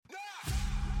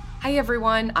Hi,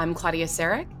 everyone. I'm Claudia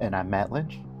Sarek. And I'm Matt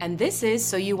Lynch. And this is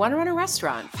So You Want to Run a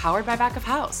Restaurant, powered by Back of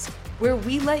House, where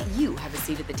we let you have a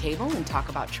seat at the table and talk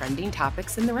about trending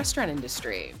topics in the restaurant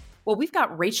industry. Well, we've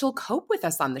got Rachel Cope with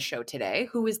us on the show today,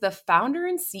 who is the founder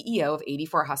and CEO of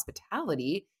 84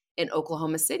 Hospitality in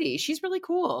Oklahoma City. She's really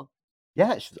cool.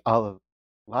 Yeah, she's a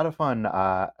lot of fun.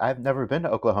 I've never been to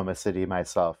Oklahoma City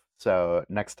myself. So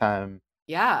next time,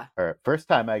 or first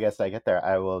time I guess I get there,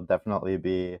 I will definitely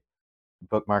be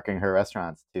bookmarking her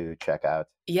restaurants to check out.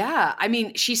 Yeah. I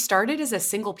mean, she started as a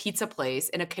single pizza place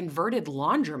in a converted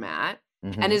laundromat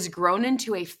and has grown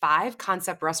into a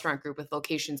 5-concept restaurant group with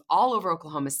locations all over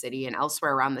Oklahoma City and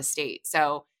elsewhere around the state.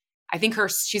 So I think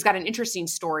she's got an interesting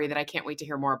story that I can't wait to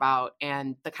hear more about,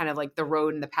 and the kind of like the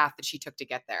road and the path that she took to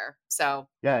get there. So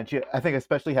yeah, and I think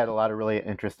especially had a lot of really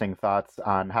interesting thoughts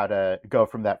on how to go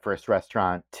from that first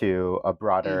restaurant to a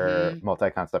broader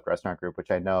multi-concept restaurant group, which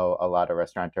I know a lot of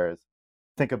restaurateurs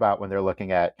think about when they're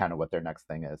looking at kind of what their next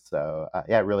thing is. So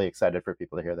yeah, really excited for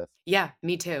people to hear this. Yeah,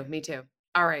 me too. Me too.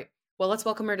 All right. Well, let's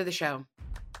welcome her to the show.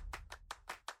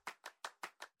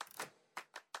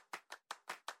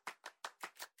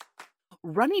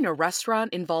 Running a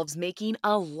restaurant involves making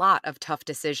a lot of tough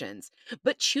decisions,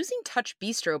 but choosing Touch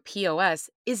Bistro POS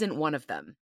isn't one of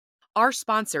them. Our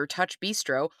sponsor, Touch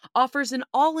Bistro, offers an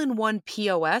all-in-one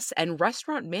POS and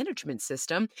restaurant management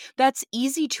system that's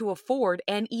easy to afford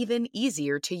and even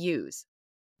easier to use.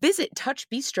 Visit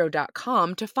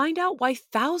touchbistro.com to find out why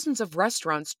thousands of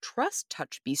restaurants trust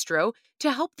Touch Bistro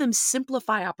to help them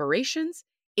simplify operations,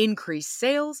 increase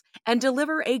sales, and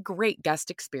deliver a great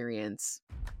guest experience.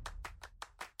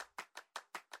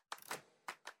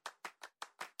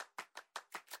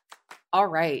 All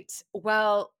right.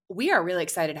 Well, we are really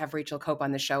excited to have Rachel Cope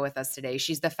on the show with us today.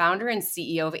 She's the founder and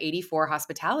CEO of 84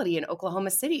 Hospitality in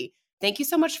Oklahoma City. Thank you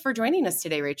so much for joining us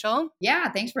today, Rachel. Yeah,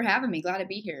 thanks for having me. Glad to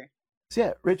be here. So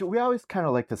yeah, Rachel, we always kind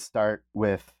of like to start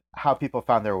with how people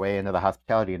found their way into the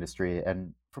hospitality industry.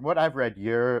 And from what I've read,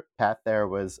 your path there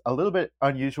was a little bit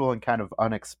unusual and kind of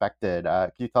unexpected.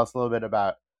 Can you tell us a little bit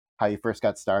about how you first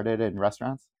got started in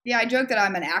restaurants? Yeah, I joke that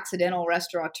I'm an accidental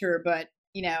restaurateur, but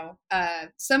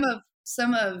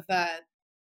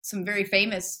some very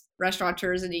famous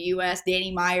restaurateurs in the U.S.,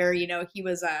 Danny Meyer, he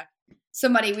was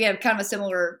somebody, we have kind of a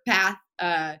similar path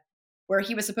where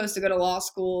he was supposed to go to law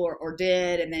school or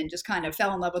did, and then just kind of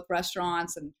fell in love with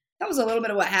restaurants. And that was a little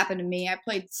bit of what happened to me. I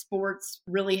played sports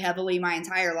really heavily my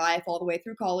entire life, all the way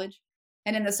through college.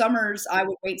 And in the summers, I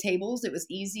would wait tables. It was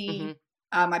easy.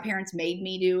 My parents made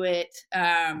me do it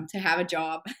to have a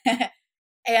job.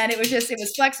 And it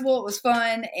was flexible. It was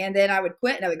fun. And then I would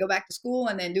quit and I would go back to school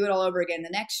and then do it all over again the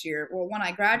next year. Well, when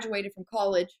I graduated from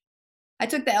college, I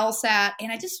took the LSAT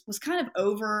and I just was kind of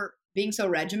over being so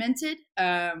regimented.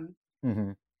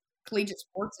 Collegiate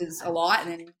sports is a lot.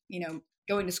 And then,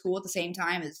 going to school at the same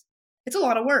time it's a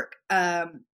lot of work.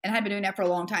 And I've been doing that for a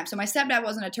long time. So my stepdad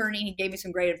was an attorney. He gave me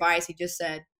some great advice. He just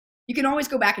said, you can always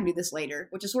go back and do this later,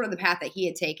 which is sort of the path that he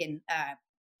had taken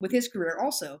with his career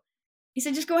also. He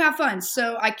said, just go have fun.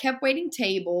 So I kept waiting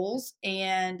tables,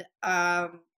 and I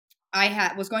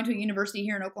was going to a university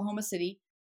here in Oklahoma City.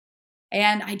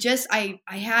 And I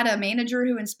had a manager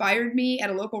who inspired me at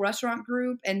a local restaurant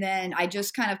group. And then I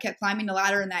just kind of kept climbing the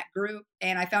ladder in that group.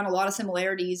 And I found a lot of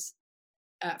similarities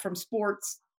from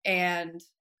sports and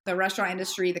the restaurant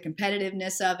industry, the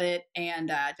competitiveness of it,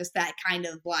 and just that kind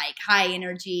of like high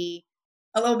energy,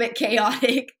 a little bit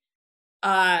chaotic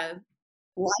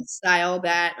lifestyle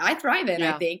that I thrive in.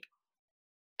 I think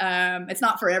it's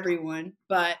not for everyone,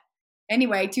 but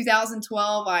anyway,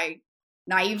 2012, I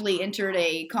naively entered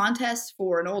a contest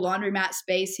for an old laundromat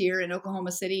space here in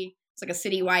Oklahoma City. It's like a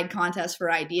citywide contest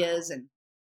for ideas, and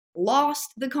lost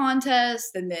the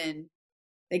contest. And then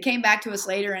they came back to us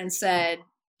later and said,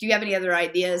 do you have any other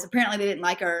ideas? Apparently they didn't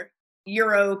like our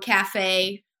Euro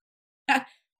cafe,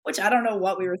 which I don't know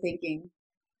what we were thinking.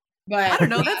 But I don't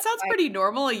know. That sounds pretty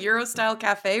normal. A Euro style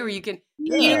cafe where you can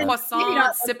eat a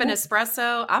croissant, sip an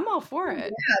espresso. I'm all for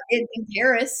it. Yeah, in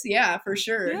Paris. Yeah, for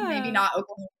sure. Yeah. Maybe not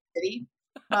Oklahoma City.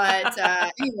 But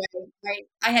anyway,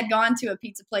 I had gone to a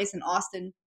pizza place in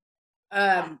Austin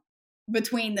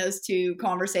between those two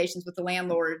conversations with the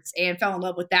landlords and fell in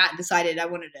love with that and decided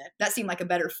that seemed like a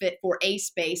better fit for a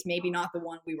space, maybe not the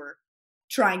one we were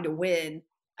trying to win.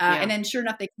 And then sure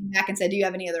enough, they came back and said, do you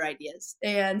have any other ideas?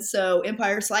 And so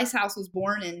Empire Slice House was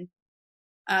born in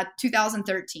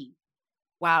 2013.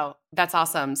 Wow. That's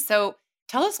awesome. So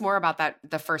tell us more about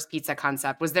the first pizza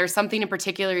concept. Was there something in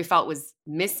particular you felt was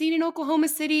missing in Oklahoma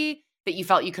City that you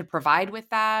felt you could provide with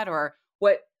that? Or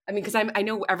what? I mean, because I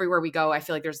know everywhere we go, I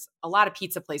feel like there's a lot of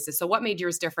pizza places. So what made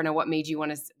yours different, and what made you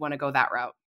want to go that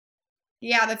route?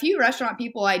 Yeah, the few restaurant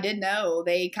people I did know,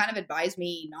 they kind of advised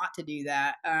me not to do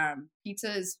that.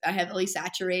 Pizza is a heavily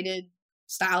saturated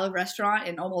style of restaurant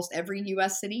in almost every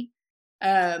U.S. city.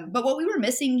 But what we were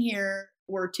missing here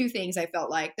were two things. I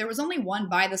felt like there was only one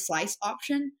by the slice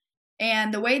option,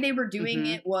 and the way they were doing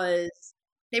Mm-hmm. it was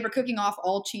they were cooking off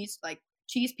all cheese, like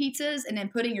cheese pizzas, and then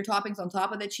putting your toppings on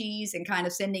top of the cheese and kind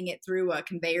of sending it through a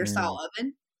conveyor style Mm.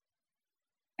 oven.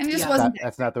 And it just Yeah. wasn't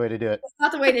That's not the way to do it.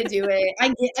 not the way to do it. I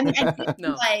get it from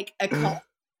No. like a cost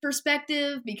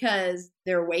perspective because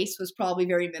their waste was probably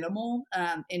very minimal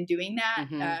in doing that.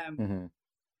 Mm-hmm. Hmm.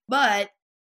 But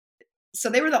so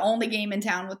they were the only game in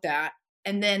town with that.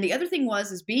 And then the other thing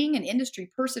is being an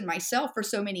industry person myself for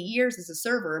so many years as a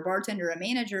server, a bartender, a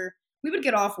manager, we would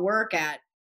get off work at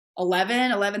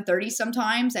 11:30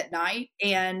 sometimes at night,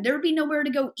 and there would be nowhere to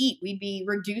go eat. We'd be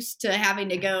reduced to having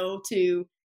to go to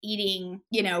eating,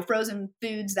 frozen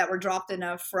foods that were dropped in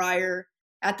a fryer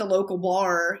at the local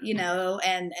bar,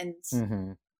 and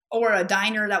Hmm. or a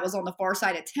diner that was on the far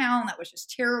side of town that was just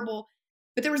terrible.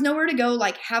 But there was nowhere to go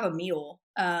like have a meal.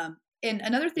 And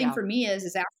another thing Yeah. for me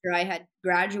is after I had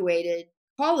graduated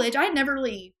college, I had never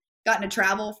really gotten to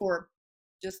travel for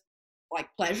just like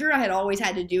pleasure. I had always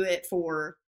had to do it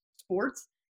for sports.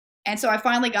 And so I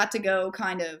finally got to go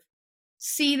kind of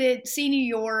see New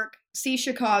York, see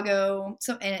Chicago.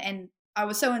 So and I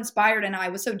was so inspired and I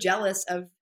was so jealous of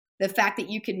the fact that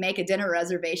you could make a dinner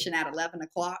reservation at 11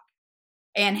 o'clock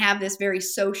and have this very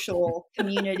social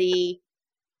community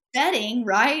setting,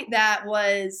 right? That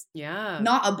was Yeah.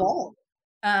 not a ball.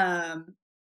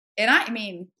 And I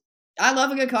mean, I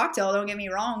love a good cocktail, don't get me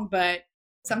wrong, but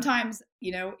sometimes,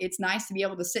 it's nice to be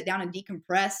able to sit down and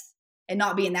decompress and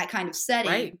not be in that kind of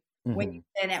setting Right. when Hmm. you've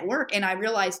been at work. And I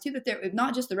realized too that there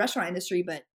not just the restaurant industry,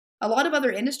 but a lot of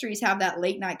other industries have that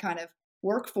late night kind of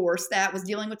workforce that was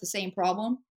dealing with the same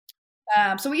problem.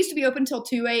 So we used to be open till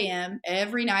 2 a.m.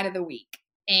 every night of the week.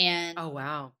 And Oh,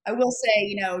 wow. I will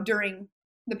say, during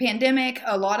the pandemic,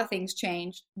 a lot of things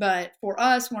changed. But for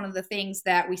us, one of the things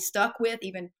that we stuck with,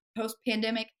 even post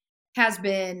pandemic, has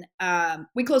been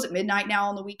we close at midnight now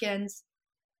on the weekends.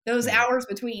 Those Hmm. hours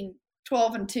between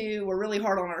 12 and 2 were really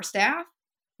hard on our staff.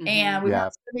 Mm-hmm. And we weren't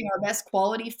Yeah. serving our best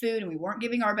quality food and we weren't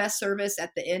giving our best service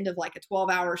at the end of like a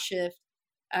 12-hour shift.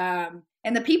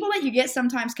 And the people that you get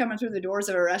sometimes coming through the doors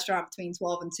of a restaurant between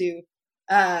 12 and 2,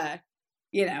 uh,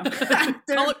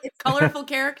 Colorful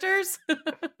characters.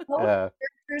 Yeah.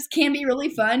 characters can be really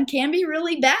fun, can be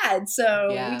really bad. So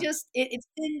we Yeah. just, it's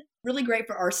been really great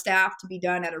for our staff to be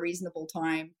done at a reasonable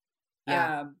time.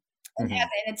 Yeah. And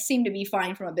it seemed to be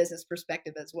fine from a business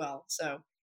perspective as well. So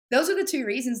those are the two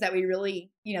reasons that we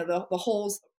really, the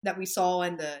holes that we saw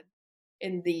in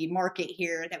the market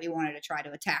here that we wanted to try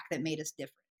to attack that made us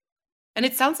different. And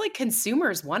it sounds like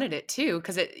consumers wanted it too,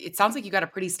 because it sounds like you got a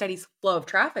pretty steady flow of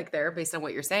traffic there based on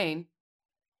what you're saying.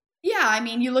 Yeah, I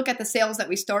mean, you look at the sales that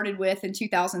we started with in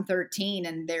 2013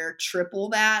 and they're triple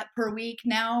that per week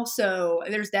now. So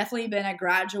there's definitely been a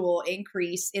gradual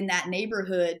increase in that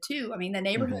neighborhood too. I mean, the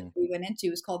neighborhood Hmm. we went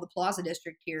into is called the Plaza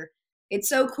District here. It's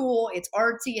so cool. It's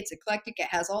artsy. It's eclectic. It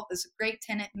has all this great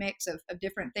tenant mix of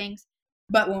different things.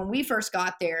 But when we first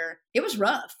got there, it was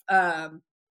rough.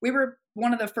 We were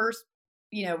one of the first,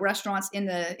 restaurants in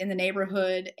the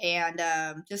neighborhood, and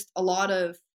just a lot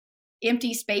of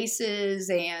empty spaces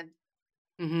and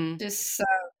Mm-hmm. just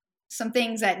some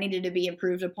things that needed to be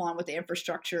improved upon with the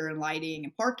infrastructure and lighting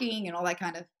and parking and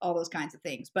all those kinds of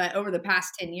things. But over the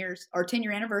past 10 years, our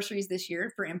 10-year anniversary is this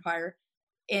year for Empire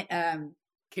in that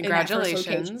first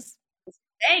location. Congratulations.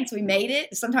 Thanks, we made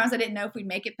it. Sometimes I didn't know if we'd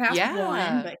make it past one,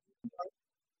 Yeah. but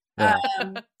Yeah.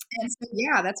 and so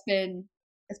yeah, it's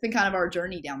been kind of our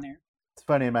journey down there. It's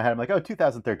funny in my head. I'm like, oh,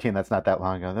 2013. That's not that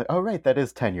long ago. Oh, right. That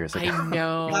is 10 years ago. I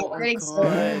know. Yeah, we're Oh, getting so old.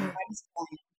 God. I'm just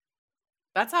flying.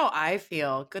 That's how I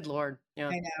feel. Good Lord. Yeah.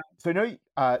 I know. So I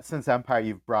know since Empire,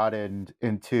 you've brought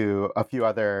into a few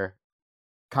other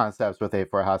concepts with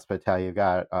A4 Hospitality. You've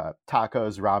got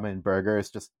tacos, ramen, burgers,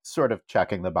 just sort of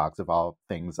checking the box of all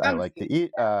things I I'm like food. to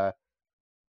eat.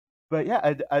 But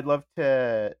yeah, I'd love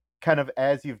to kind of,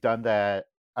 as you've done that,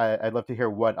 I'd love to hear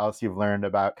what else you've learned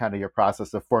about kind of your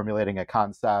process of formulating a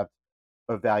concept,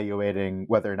 evaluating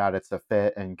whether or not it's a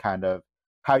fit, and kind of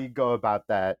how you go about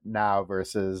that now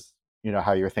versus,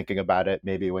 how you're thinking about it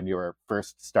maybe when you were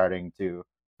first starting to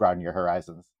broaden your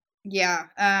horizons. Yeah.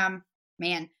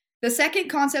 Man. The second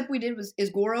concept we did is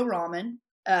Goro Ramen.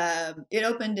 It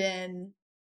opened in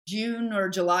June or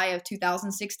July of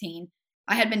 2016.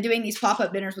 I had been doing these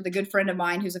pop-up dinners with a good friend of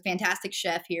mine who's a fantastic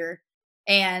chef here.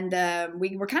 And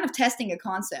we were kind of testing a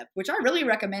concept, which I really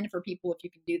recommend for people if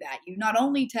you can do that. You not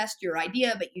only test your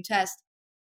idea, but you test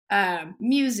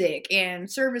music and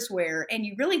serviceware, and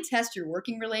you really test your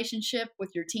working relationship with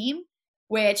your team.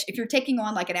 Which, if you're taking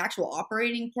on like an actual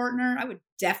operating partner, I would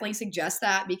definitely suggest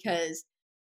that, because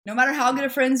no matter how good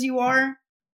of friends you are,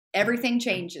 everything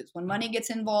changes when money gets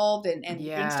involved and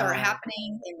things start Yeah.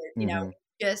 happening. And, Mm-hmm.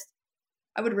 just,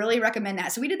 I would really recommend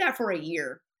that. So we did that for a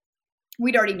year.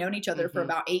 We'd already known each other for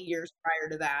about 8 years prior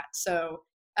to that. So,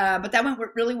 but that went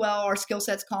really well. Our skill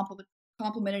sets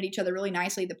complemented each other really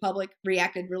nicely. The public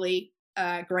reacted really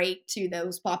great to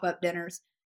those pop-up dinners.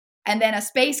 And then a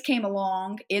space came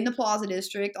along in the Plaza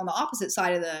District on the opposite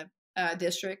side of the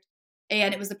district.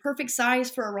 And it was the perfect size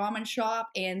for a ramen shop.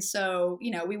 And so,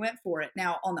 we went for it.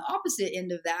 Now, on the opposite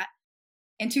end of that,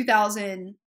 in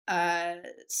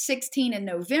 2016 in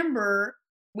November,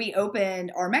 we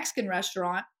opened our Mexican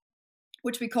restaurant,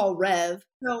 which we call Rev.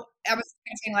 So I was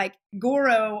thinking like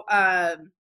Goro, that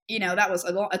was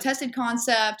a tested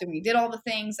concept, and we did all the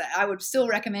things that I would still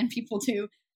recommend people do.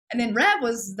 And then Rev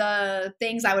was the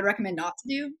things I would recommend not to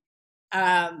do.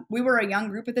 We were a young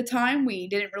group at the time. We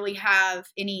didn't really have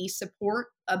any support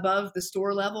above the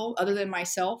store level other than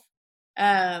myself.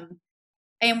 And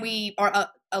we are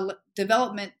a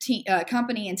development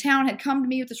company in town had come to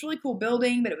me with this really cool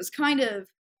building, but it was kind of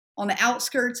on the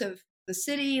outskirts of the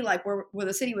city, like where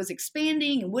the city was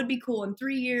expanding and would be cool in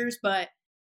 3 years. But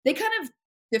they kind of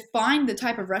defined the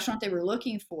type of restaurant they were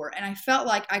looking for. And I felt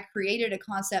like I created a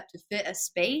concept to fit a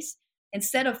space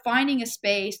instead of finding a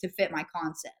space to fit my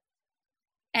concept.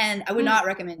 And I would not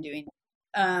recommend doing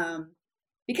it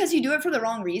because you do it for the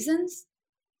wrong reasons.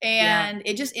 And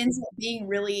it just ends up being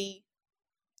really,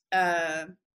 it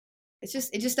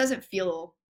just doesn't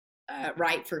feel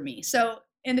right for me. So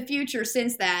in the future,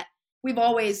 since that, we've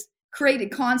always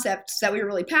created concepts that we were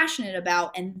really passionate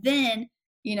about, and then,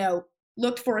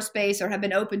 looked for a space or have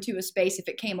been open to a space if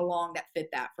it came along that fit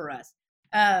that for us.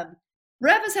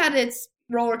 Rev has had its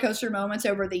roller coaster moments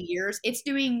over the years. It's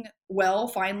doing well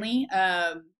finally.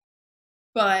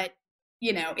 But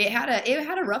it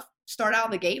had a rough start out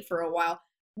of the gate for a while.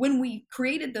 When we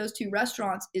created those two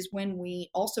restaurants is when we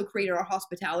also created our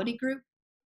hospitality group.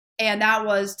 And that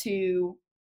was to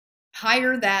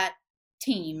hire that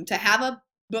team, to have a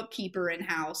bookkeeper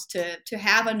in-house, to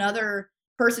have another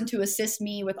person to assist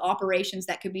me with operations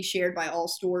that could be shared by all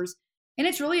stores. And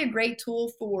it's really a great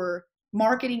tool for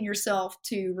marketing yourself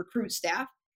to recruit staff,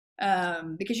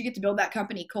 because you get to build that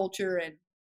company culture,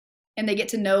 and they get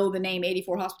to know the name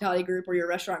 84 Hospitality Group or your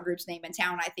restaurant group's name in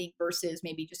town, I think, versus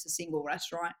maybe just a single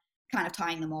restaurant, kind of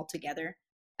tying them all together.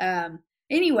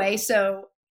 Anyway, so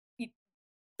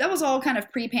that was all kind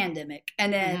of pre-pandemic.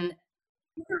 And then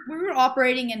we were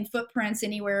operating in footprints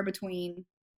anywhere between,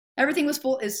 everything was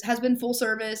has been full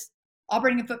service,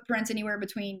 operating in footprints anywhere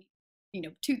between,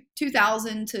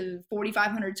 2,000 to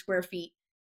 4,500 square feet.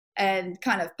 And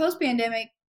kind of post-pandemic,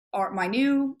 my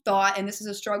new thought, and this is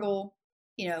a struggle,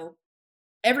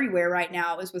 everywhere right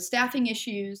now, is with staffing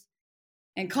issues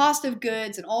and cost of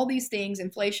goods and all these things,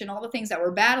 inflation, all the things that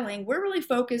we're battling. We're really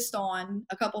focused on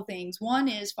a couple things. One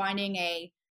is finding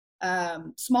a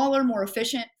smaller, more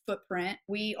efficient footprint.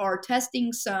 We are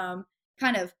testing some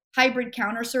kind of hybrid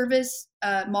counter service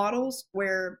models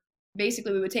where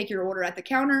basically we would take your order at the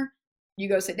counter, you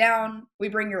go sit down, we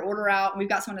bring your order out, and we've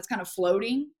got someone that's kind of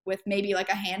floating with maybe like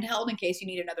a handheld in case you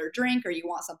need another drink or you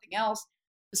want something else,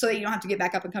 so that you don't have to get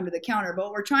back up and come to the counter. But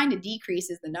what we're trying to decrease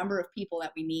is the number of people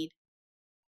that we need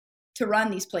to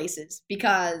run these places,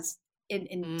 because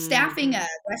in staffing a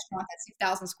restaurant that's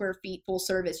 6,000 square feet full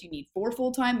service, you need 4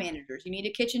 full-time managers, you need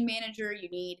a kitchen manager, you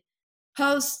need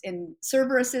hosts and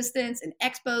server assistants and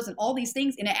expos and all these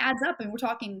things, and it adds up. And we're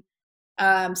talking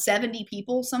 70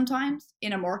 people sometimes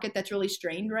in a market that's really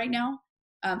strained right now.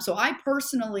 So I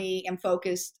personally am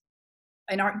focused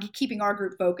and keeping our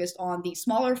group focused on the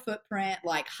smaller footprint,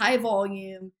 like high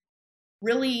volume,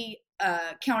 really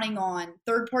counting on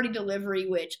third-party delivery,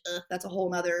 which that's a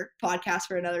whole nother podcast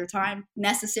for another time.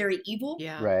 Necessary evil.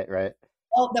 Yeah. Right.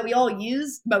 That we all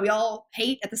use, but we all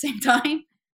hate at the same time.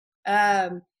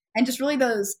 And just really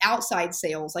those outside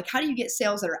sales. Like, how do you get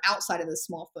sales that are outside of the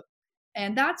small footprint?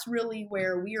 And that's really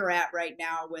where we are at right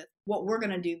now with what we're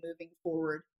going to do moving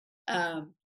forward.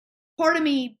 Part of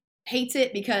me hates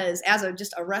it because as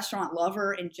just a restaurant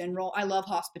lover in general, I love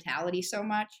hospitality so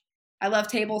much. I love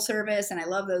table service, and I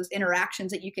love those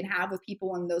interactions that you can have with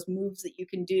people and those moves that you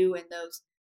can do in those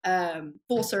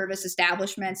full service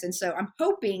establishments. And so I'm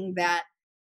hoping that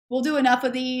we'll do enough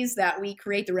of these that we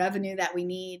create the revenue that we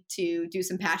need to do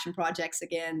some passion projects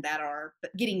again that are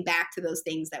getting back to those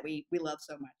things that we love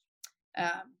so much.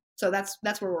 So that's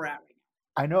where we're at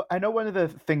right now. I know one of the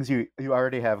things you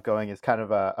already have going is kind of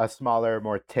a smaller,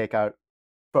 more takeout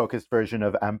focused version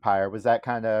of Empire. Was that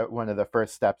kind of one of the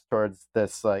first steps towards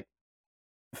this, like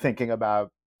thinking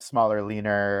about smaller,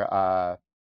 leaner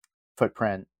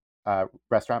footprint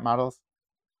restaurant models?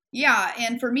 Yeah,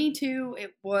 and for me too,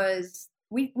 it was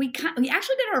we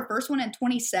actually did our first one in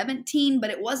 2017, but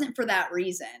it wasn't for that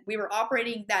reason. We were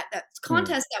operating that Mm.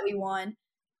 contest that we won.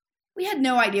 We had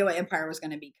no idea what Empire was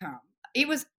going to become. It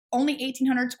was only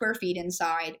 1,800 square feet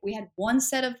inside. We had one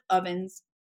set of ovens.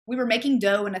 We were making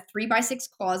dough in a 3x6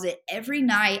 closet every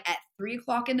night at 3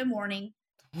 o'clock in the morning.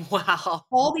 Wow.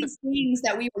 All these things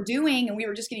that we were doing, and we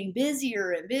were just getting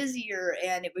busier and busier,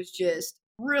 and it was just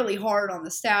really hard on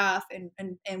the staff, and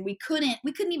we couldn't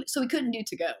even, so we couldn't do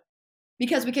to go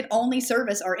because we could only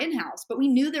service our in-house, but we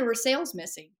knew there were sales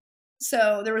missing.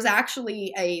 So there was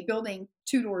actually a building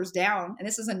 2 doors down, and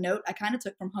this is a note I kind of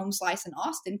took from Home Slice in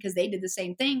Austin because they did the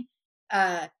same thing.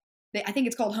 I think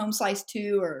it's called Home Slice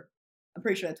 2, or I'm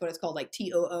pretty sure that's what it's called, like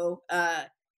TOO.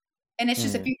 And it's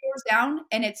just a Mm. few doors down,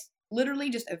 and it's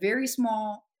literally just a very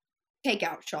small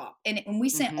takeout shop. And we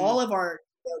sent Mhm. all of our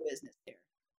business there.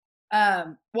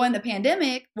 Well, in the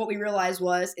pandemic, what we realized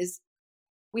is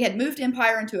we had moved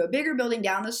Empire into a bigger building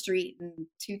down the street in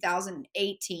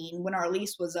 2018 when our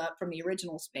lease was up from the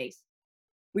original space.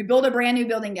 We built a brand new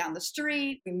building down the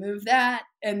street. We moved that.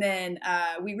 And then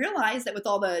we realized that with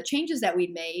all the changes that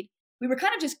we'd made, we were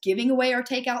kind of just giving away our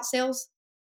takeout sales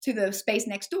to the space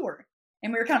next door.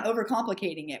 And we were kind of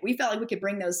overcomplicating it. We felt like we could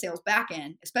bring those sales back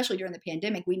in, especially during the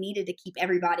pandemic. We needed to keep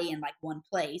everybody in like one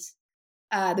place,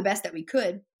 the best that we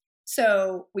could.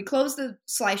 So we closed the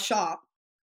slice shop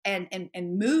and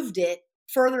moved it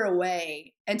further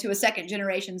away into a second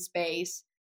generation space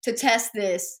to test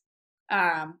this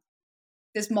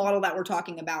model that we're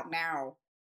talking about now,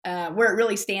 where it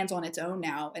really stands on its own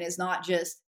now and is not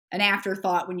just an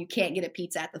afterthought when you can't get a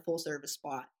pizza at the full service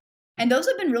spot. And those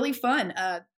have been really fun.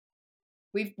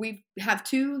 We have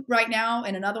 2 right now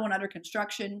and another one under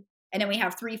construction, and then we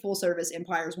have 3 full service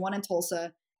Empires, one in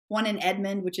Tulsa, one in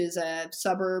Edmond, which is a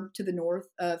suburb to the north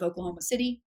of Oklahoma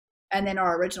City, and then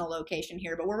our original location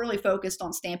here. But we're really focused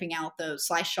on stamping out those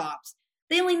slice shops.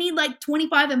 They only need like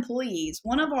 25 employees.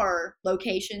 One of our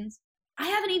locations, I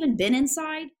haven't even been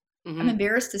inside. I'm Mhm.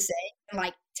 embarrassed to say, in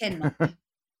like 10 months.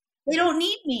 They don't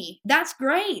need me. That's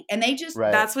great. And they just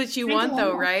Right. That's what you drink want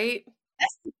though, along. right?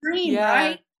 That's the dream, Yeah.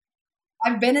 right?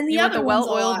 I've been in the You want the other ones a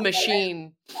well-oiled lot, but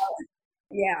machine.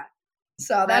 yeah.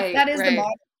 So Right, that is the right.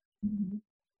 model. Mhm.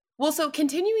 Well, so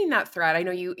continuing that thread, I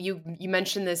know you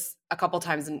mentioned this a couple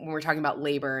times when we're talking about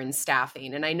labor and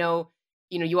staffing, and I know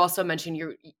you also mentioned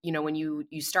when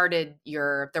you started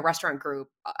the restaurant group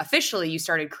officially, you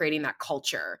started creating that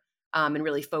culture, and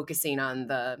really focusing on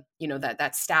the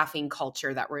that staffing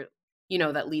culture that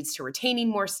leads to retaining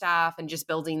more staff and just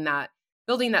building that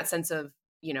sense of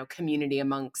community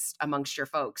amongst your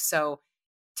folks. So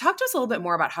talk to us a little bit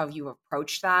more about how you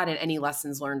approached that and any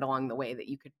lessons learned along the way that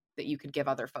you could give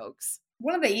other folks.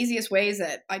 One of the easiest ways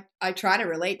that I try to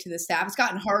relate to the staff, it's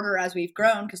gotten harder as we've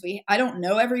grown because I don't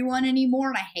know everyone anymore,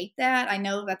 and I hate that. I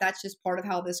know that that's just part of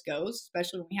how this goes,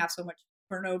 especially when we have so much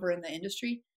turnover in the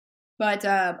industry. But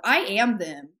I am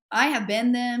them. I have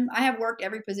been them. I have worked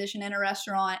every position in a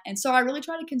restaurant, and so I really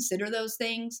try to consider those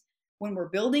things when we're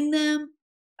building them.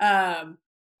 Um,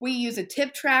 we use a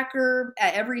tip tracker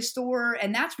at every store,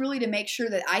 and that's really to make sure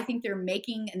that I think they're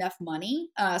making enough money.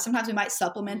 Sometimes we might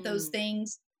supplement those Mm.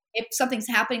 things if something's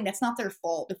happening that's not their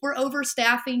fault. If we're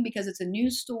overstaffing because it's a new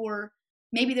store,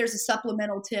 maybe there's a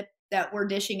supplemental tip that we're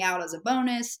dishing out as a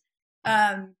bonus.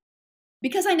 Um,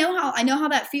 because I know how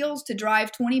that feels to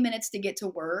drive 20 minutes to get to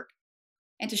work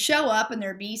and to show up and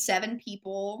there be 7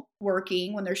 people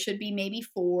working when there should be maybe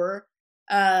 4.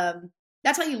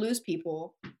 That's how you lose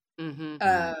people. Mhm.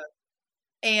 Uh,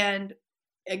 and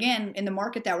again, in the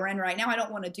market that we're in right now, I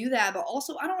don't want to do that, but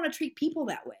also I don't want to treat people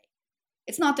that way.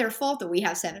 It's not their fault that we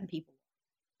have 7 people.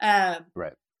 Um,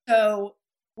 Right. so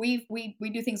we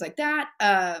do things like that.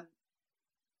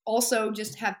 Also,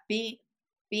 just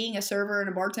being a server and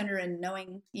a bartender and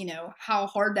knowing how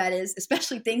hard that is,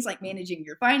 especially things like managing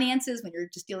your finances when you're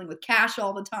just dealing with cash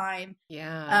all the time,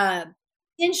 Yeah. uh,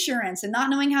 insurance and not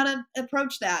knowing how to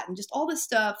approach that, and just all this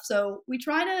stuff. So we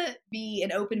try to be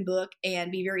an open book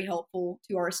and be very helpful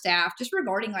to our staff just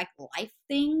regarding like life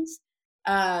things,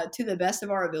 to the best of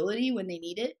our ability when they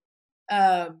need it.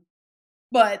 um,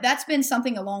 but that's been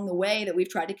something along the way that we've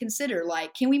tried to consider.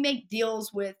 Like, can we make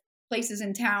deals with places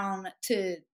in town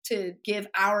to give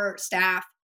our staff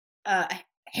a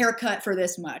haircut for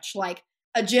this much, like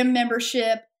a gym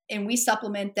membership, and we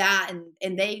supplement that,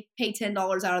 and they pay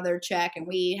 $10 out of their check, and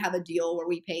we have a deal where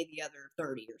we pay the other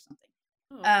 30 or something.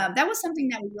 Oh, okay. That was something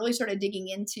that we really started digging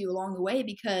into along the way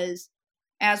because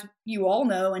as you all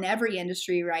know, in every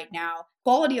industry right now,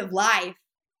 quality of life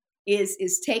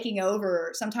is taking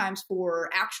over sometimes for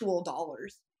actual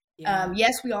dollars. Yeah.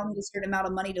 Yes, we all need a certain amount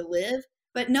of money to live,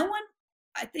 but no one,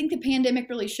 I think the pandemic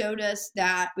really showed us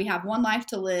that we have one life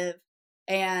to live.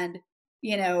 And,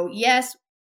 yes,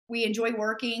 we enjoy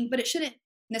working, but it shouldn't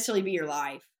necessarily be your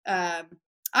life.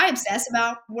 I obsess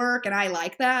about work and I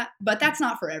like that, but that's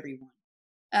not for everyone.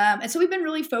 And so we've been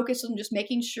really focused on just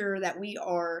making sure that we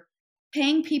are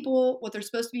paying people what they're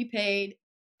supposed to be paid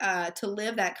to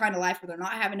live that kind of life where they're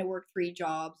not having to work 3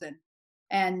 jobs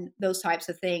and those types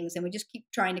of things. And we just keep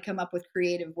trying to come up with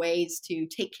creative ways to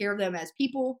take care of them as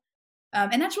people.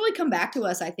 And that's really come back to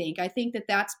us, I think. I think that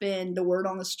that's been the word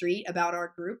on the street about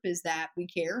our group is that we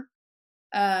care.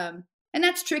 And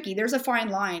that's tricky. There's a fine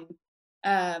line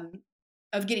um,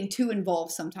 of getting too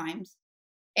involved sometimes.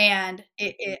 And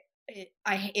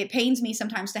it pains me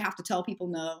sometimes to have to tell people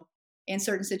no in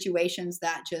certain situations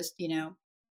that just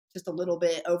just a little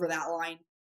bit over that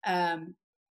line.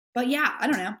 But yeah, I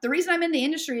don't know. The reason I'm in the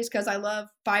industry is because I love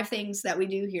 5 things that we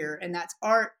do here, and that's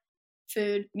art,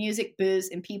 food, music, booze,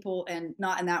 and people, and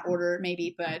not in that order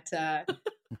maybe, but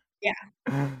yeah.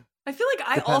 I feel like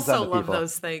I Depends on also the love people.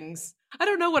 those things. I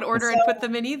don't know what order So I'd put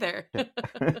them in either.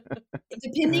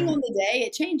 depending on the day,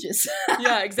 it changes.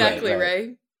 Yeah, Right, exactly, right.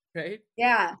 right? Right?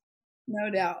 Yeah, no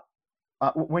doubt.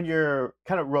 When you're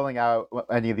kind of rolling out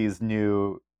any of these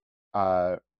new,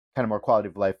 kind of more quality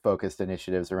of life focused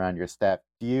initiatives around your staff,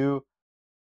 do you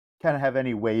kind of have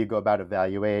any way you go about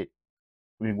evaluate,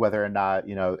 I mean, whether or not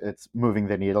it's moving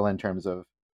the needle in terms of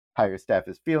how your staff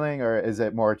is feeling, or is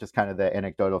it more just kind of the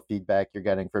anecdotal feedback you're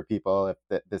getting for people if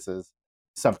this is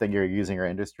something you're using or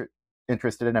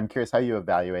interested in? I'm curious how you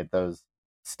evaluate those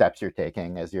steps you're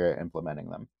taking as you're implementing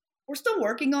them. We're still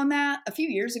working on that. A few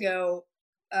years ago,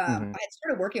 Hmm. I had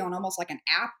started working on almost like an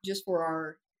app just for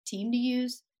our team to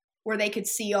use, where they could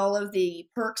see all of the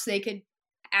perks they could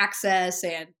access,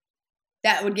 and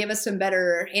that would give us some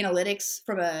better analytics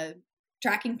from a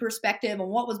tracking perspective on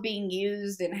what was being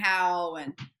used and how.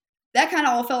 And that kind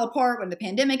of all fell apart when the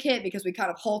pandemic hit because we kind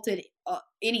of halted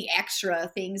any extra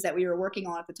things that we were working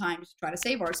on at the time just to try to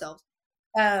save ourselves.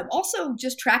 Also,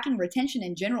 just tracking retention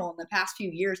in general in the past few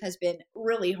years has been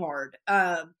really hard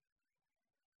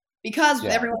because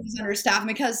Yeah. everyone was understaffed,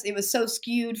 because it was so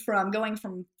skewed from going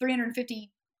from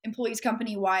 350 employees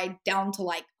company wide down to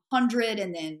like 100,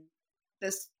 and then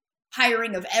this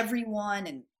hiring of everyone,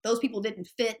 and those people didn't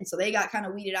fit, and so they got kind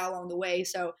of weeded out along the way.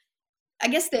 So I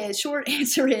guess the short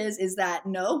answer is that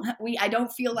no, I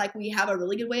don't feel like we have a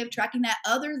really good way of tracking that,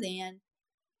 other than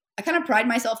I kind of pride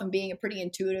myself in being a pretty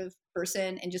intuitive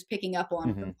person and just picking up on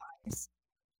Hmm. vibes.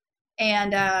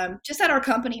 And just at our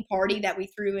company party that we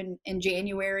threw in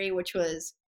January, which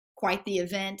was quite the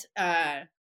event,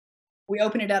 we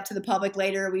open it up to the public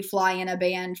later. We fly in a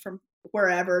band from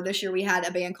wherever. This year we had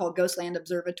a band called Ghostland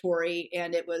Observatory,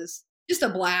 and it was just a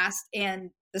blast.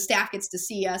 And the staff gets to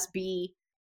see us be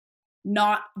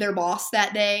not their boss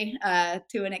that day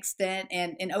to an extent,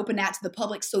 and open that to the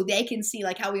public so they can see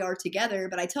like how we are together.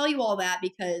 But I tell you all that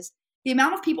because the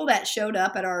amount of people that showed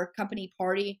up at our company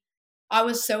party, I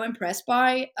was so impressed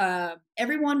by.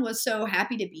 Everyone was so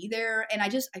happy to be there, and I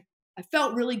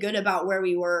felt really good about where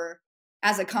we were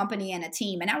as a company and a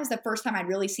team. And that was the first time I'd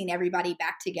really seen everybody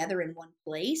back together in one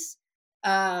place.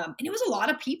 And it was a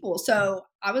lot of people, so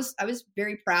I was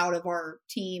very proud of our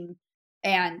team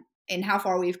and how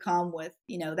far we've come with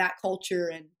that culture,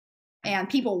 and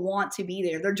people want to be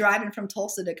there. They're driving from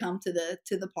Tulsa to come to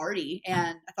the party,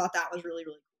 and I thought that was really,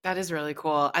 really That is really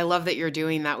cool. I love that you're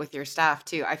doing that with your staff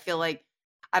too. I feel like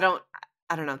I don't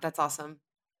I don't know, that's awesome.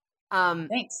 Um,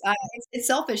 thanks. It's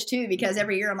selfish too, because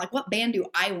every year I'm like, what band do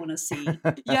I want to see?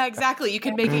 yeah, exactly. You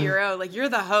can make it your own. Like you're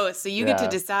the host, so you get to Yeah.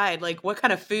 decide like what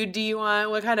kind of food do you want?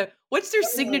 What's their Totally.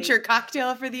 signature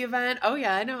cocktail for the event? Oh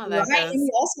yeah, I know how that Right, and goes.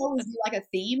 we also always do like a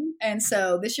theme, and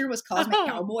so this year was Cosmic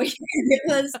Cowboy, and it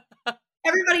was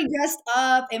everybody dressed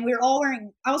up, and we were all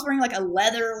wearing. I was wearing like a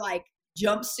leather like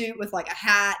jumpsuit with like a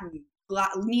hat and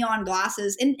neon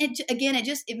glasses, and again,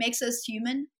 it makes us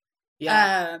human.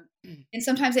 Yeah. Um, and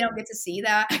sometimes they don't get to see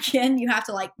that. Again, you have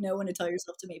to like know when to tell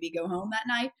yourself to maybe go home that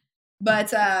night.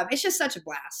 But it's just such a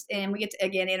blast, and we get to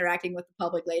again interacting with the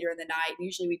public later in the night.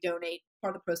 Usually, we donate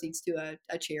part of the proceeds to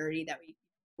a charity that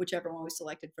whichever one we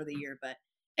selected for the year. But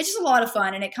it's just a lot of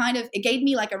fun, and it gave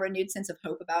me like a renewed sense of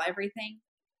hope about everything,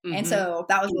 and Mhm. so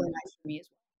that was really nice for me as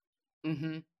well.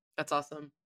 Mhm. That's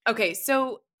awesome. Okay,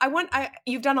 so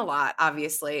you've done a lot,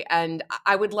 obviously, and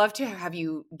I would love to have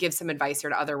you give some advice here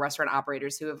to other restaurant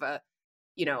operators who have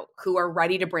who are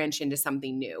ready to branch into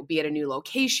something new, be it a new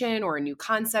location or a new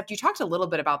concept. You talked a little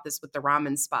bit about this with the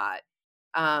ramen spot.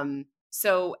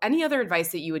 So any other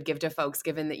advice that you would give to folks,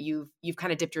 given that you've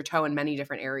kind of dipped your toe in many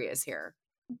different areas here?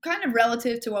 Kind of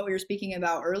relative to what we were speaking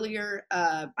about earlier,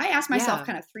 I ask myself Yeah.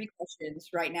 kind of three questions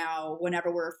right now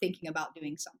whenever we're thinking about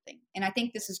doing something. And I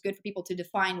think this is good for people to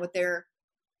define what their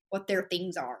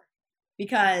things are,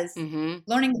 because Mm-hmm.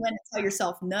 learning when to tell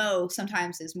yourself no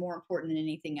sometimes is more important than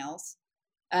anything else.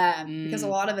 Because a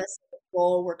Mm. lot of us,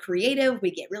 well, we're creative,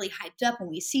 we get really hyped up when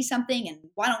we see something, and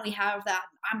why don't we have that?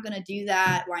 I'm going to do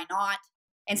that. Why not?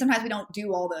 And sometimes we don't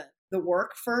do all the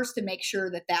work first to make sure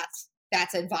that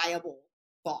that's a viable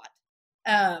thought.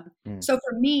 Mm. So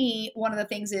for me, one of the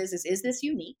things is this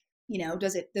unique?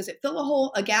 Does it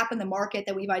fill a gap in the market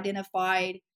that we've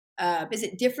identified? Is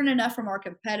it different enough from our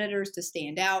competitors to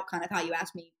stand out? Kind of how you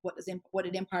asked me, what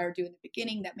did Empire do in the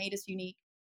beginning that made us unique?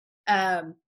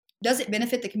 Um, does it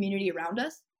benefit the community around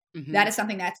us? Mm-hmm. That is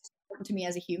something that's important to me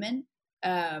as a human.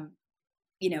 Um,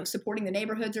 supporting the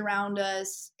neighborhoods around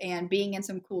us and being in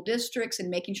some cool districts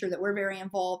and making sure that we're very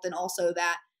involved, and also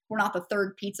that we're not the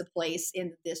third pizza place in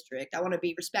the district. I want to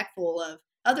be respectful of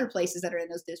other places that are in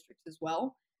those districts as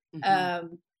well.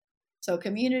 Mm-hmm. So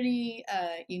community,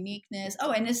 uniqueness.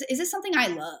 Oh, and is this something I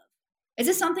love? Is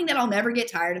this something that I'll never get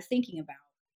tired of thinking about?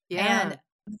 Yeah. And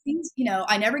things,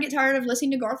 I never get tired of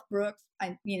listening to Garth Brooks.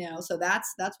 So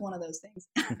that's one of those things.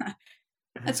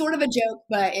 That's sort of a joke,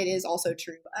 but it is also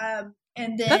true.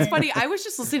 And That's then funny. I was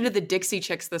just listening to the Dixie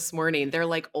Chicks this morning. They're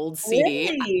like old CD.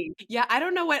 really, Yeah, I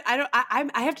don't know what I don't.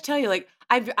 I have to tell you, like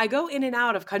I go in and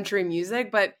out of country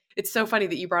music, but it's so funny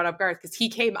that you brought up Garth because he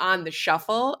came on the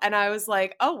shuffle, and I was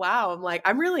like, oh wow, I'm like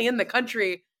I'm really in the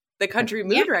country yeah,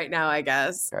 mood right now. I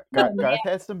guess oh man, Garth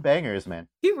has some bangers, man.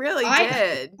 he really I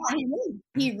did.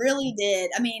 he really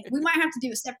did. I mean, we might have to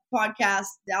do a separate podcast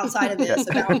outside of Yeah. this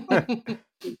about.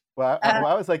 Well,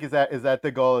 I was like, is that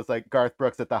the goal? Is like Garth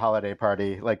Brooks at the holiday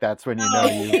party? Like that's when you know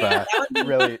Oh, you've that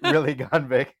would be. really gone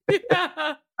big.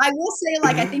 Yeah. I will say,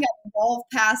 like, I think I've evolved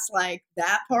past like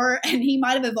that part, and he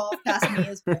might have evolved past me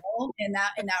as well in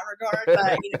that regard. But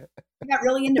I got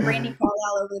really into Brandy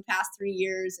Carlisle over the past 3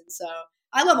 years, and so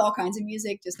I love all kinds of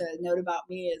music. Just a note about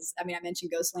me is, I mean, I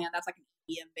mentioned Ghostland. That's like an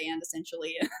EDM band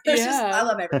essentially. There's just I Yeah.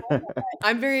 love everyone.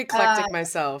 I'm very Uh, eclectic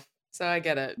myself, so I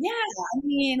get it. yeah, I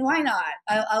mean, why not?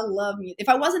 I love music. If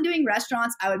I wasn't doing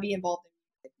restaurants, I would be involved in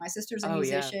music. My sister's a Oh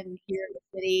yeah. musician here in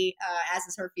the city, as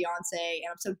is her fiance,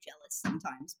 and I'm so jealous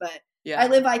sometimes. But I Yeah.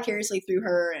 live vicariously through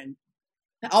her, and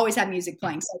I always have music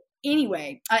playing. So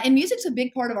anyway, and music's a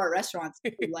big part of our restaurants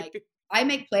too. Like I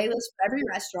make playlists for every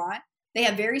restaurant. They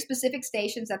have very specific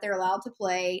stations that they're allowed to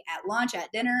play at lunch,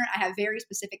 at dinner. I have very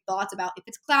specific thoughts about if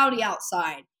it's cloudy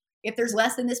outside, if there's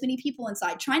less than this many people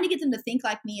inside, trying to get them to think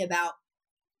like me about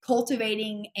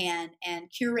cultivating and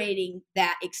curating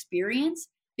that experience,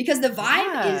 because the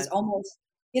vibe Yeah.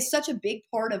 is such a big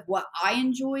part of what I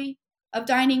enjoy of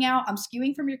dining out. I'm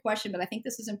skewing from your question, but I think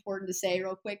this is important to say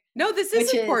real quick, No, this is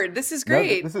which is important. This is No,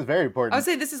 great. this is very I would important.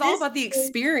 say this is all this about the is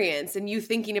experience and you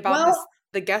thinking about well,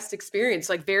 the guest experience,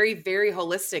 like very, very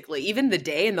holistically. Even the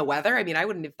day and the weather. I mean, I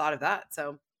wouldn't have thought of that.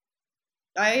 So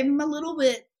I'm a little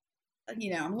bit, I'm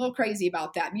a little crazy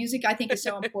about that. Music I think is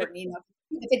so important.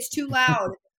 If it's too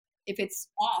loud, if it's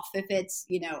off, if it's,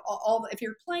 if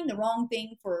you're playing the wrong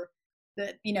thing for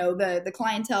the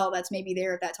clientele that's maybe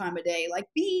there at that time of day, like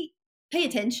pay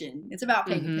attention. It's about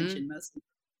paying mm-hmm. attention mostly.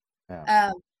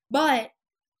 Yeah. But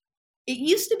it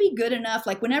used to be good enough.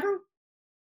 Like whenever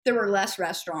there were less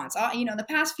restaurants, in the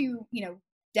past few,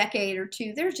 decade or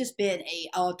two, there's just been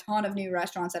a ton of new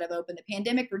restaurants that have opened. The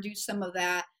pandemic reduced some of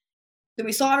that. Then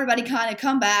we saw everybody kind of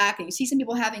come back, and you see some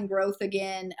people having growth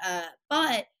again.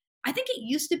 But I think it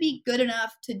used to be good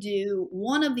enough to do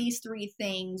one of these three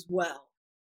things well.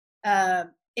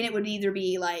 And it would either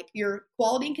be like your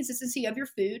quality and consistency of your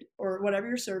food or whatever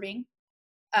you're serving.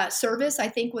 Service, I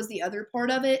think, was the other part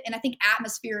of it. And I think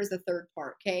atmosphere is the third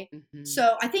part. Okay. Mm-hmm.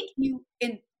 So I think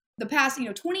in the past,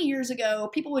 20 years ago,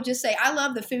 people would just say, I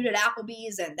love the food at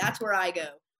Applebee's and that's where I go.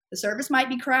 The service might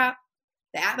be crap.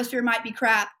 The atmosphere might be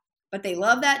crap, but they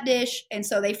love that dish. And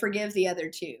so they forgive the other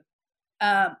two.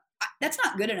 That's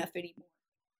not good enough anymore.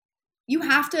 You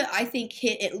have to, I think,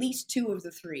 hit at least two of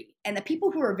the three. And the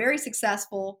people who are very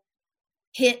successful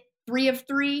hit 3 of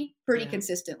 3 pretty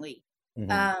consistently.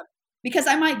 Mm-hmm. Because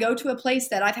I might go to a place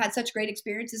that I've had such great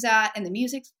experiences at, and the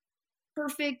music's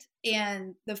perfect,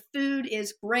 and the food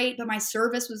is great, but my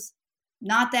service was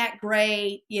not that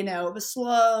great. It was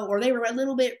slow, or they were a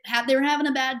little bit, they were having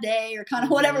a bad day, or kind of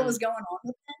whatever was going on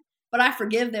with them. But I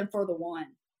forgive them for the one.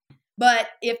 But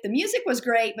if the music was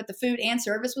great, but the food and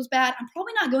service was bad, I'm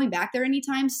probably not going back there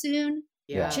anytime soon.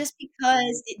 Yeah. Just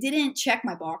because it didn't check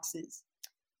my boxes.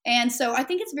 And so I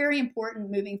think it's very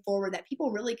important moving forward that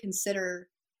people really consider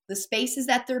the spaces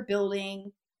that they're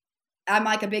building. I'm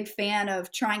like a big fan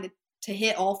of trying to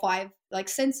hit all five like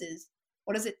senses.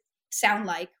 What does it sound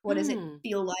like? What does it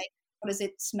feel like? What does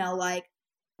it smell like?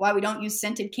 Why we don't use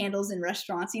scented candles in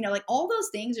restaurants? You know, like all those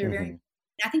things are very.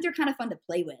 I think they're kind of fun to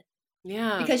play with.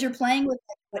 Yeah, because you're playing with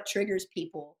like, what triggers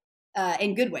people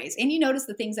in good ways, and you notice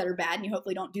the things that are bad, and you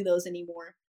hopefully don't do those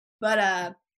anymore.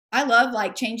 But I love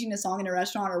like changing a song in a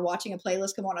restaurant or watching a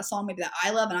playlist come on a song maybe that I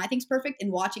love and I think's perfect,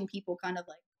 and watching people kind of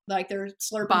like they're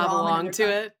slurping bob ramen along to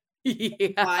it.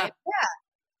 Yeah,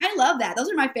 I love that. Those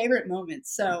are my favorite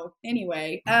moments. So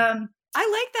anyway, I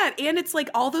like that. And it's like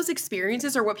all those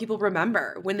experiences are what people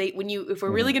remember if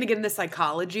we're really going to get into the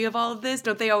psychology of all of this,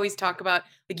 don't they always talk about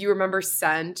like you remember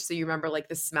scent. So you remember like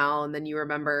the smell and then you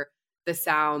remember the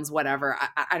sounds, whatever.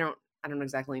 I don't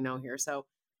exactly know here. So,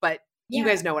 but you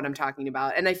guys know what I'm talking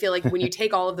about. And I feel like when you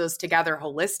take all of those together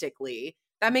holistically,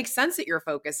 that makes sense that you're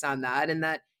focused on that. And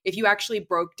that if you actually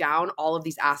broke down all of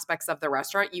these aspects of the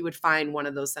restaurant, you would find one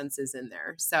of those senses in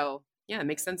there. So yeah, it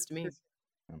makes sense to me.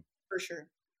 For sure.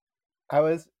 I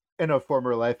was in a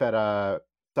former life at a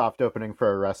soft opening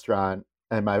for a restaurant,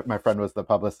 and my friend was the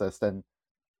publicist, and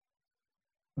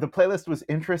the playlist was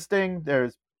interesting.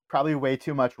 There's probably way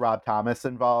too much Rob Thomas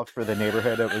involved for the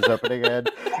neighborhood it was opening in.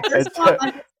 My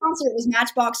sponsor was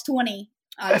Matchbox 20.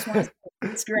 I just want to say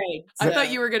it's great. So. I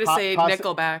thought you were going to say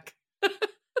Nickelback.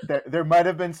 There might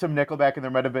have been some Nickelback, and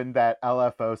there might have been that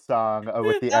LFO song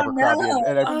with the Abercrombie. No.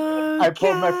 And I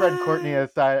pulled my friend Courtney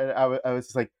aside. I was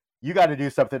just like, you got to do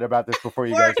something about this before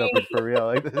you guys open for real.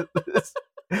 Like, this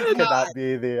cannot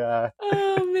be the.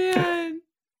 Oh man!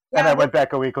 And I went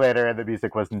back a week later, and the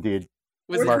music was indeed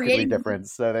markedly different.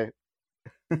 So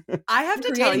they. I have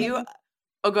to tell you.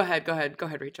 Oh, go ahead,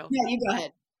 Rachel. Yeah, you go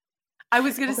ahead. I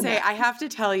was going to say, I have to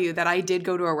tell you that I did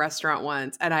go to a restaurant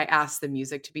once and I asked the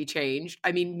music to be changed.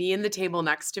 I mean, me and the table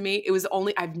next to me,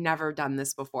 I've never done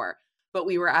this before, but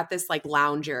we were at this like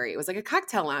lounge area. It was like a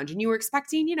cocktail lounge and you were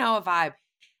expecting, a vibe.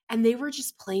 And they were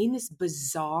just playing this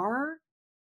bizarre,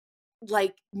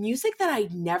 like music that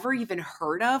I'd never even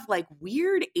heard of, like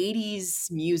weird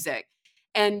 80s music.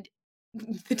 And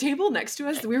the table next to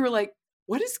us, we were like,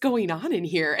 what is going on in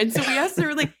here? And so we asked, they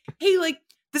were like, hey, like,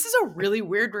 this is a really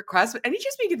weird request. But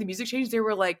anytime we get the music changed, they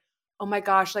were like, oh my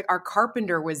gosh, like our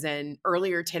carpenter was in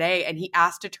earlier today and he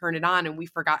asked to turn it on and we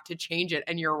forgot to change it.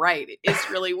 And you're right. It is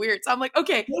really weird. So I'm like,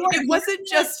 okay, it wasn't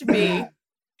just me.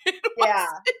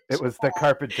 It was the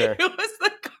carpenter. It was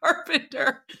the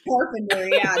carpenter. Carpenter,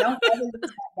 yeah. Don't ever use that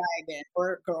guy again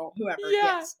or girl, whoever.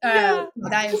 Yes. That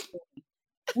is cool.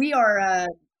 We are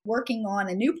working on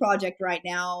a new project right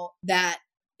now that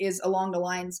is along the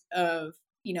lines of,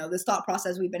 this thought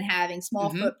process we've been having,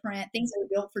 small footprint, things that are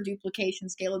built for duplication,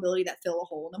 scalability that fill a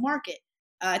hole in the market.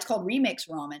 It's called Remix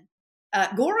Ramen.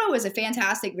 Goro is a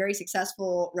fantastic, very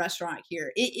successful restaurant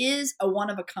here. It is a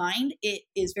one of a kind. It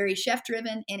is very chef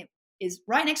driven and it is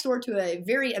right next door to a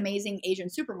very amazing Asian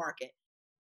supermarket.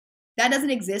 That doesn't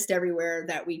exist everywhere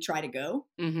that we try to go.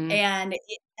 And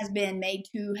it has been made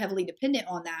too heavily dependent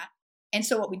on that. And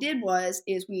so what we did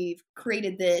is we've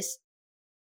created this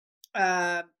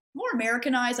more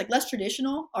Americanized, like less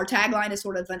traditional. Our tagline is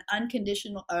sort of an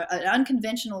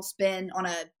unconventional spin on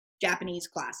a Japanese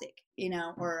classic,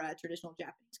 or a traditional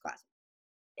Japanese classic.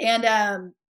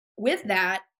 And with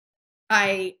that,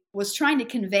 I was trying to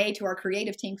convey to our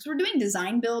creative team, because we're doing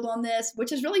design build on this,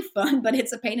 which is really fun, but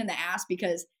it's a pain in the ass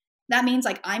because that means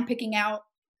like I'm picking out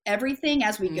everything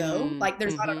as we go. Like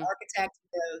there's not an architect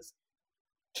who goes,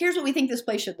 here's what we think this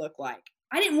place should look like.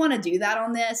 I didn't want to do that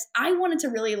on this. I wanted to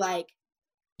really like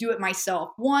do it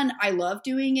myself. One, I love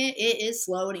doing it. It is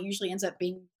slow and it usually ends up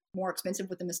being more expensive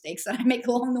with the mistakes that I make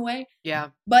along the way. Yeah.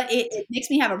 But it makes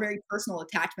me have a very personal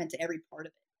attachment to every part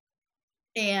of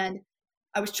it. And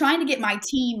I was trying to get my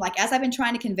team, like as I've been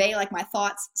trying to convey like my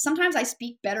thoughts, sometimes I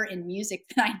speak better in music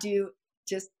than I do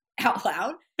just out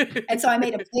loud. And so I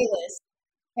made a playlist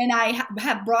and I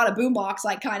have brought a boombox,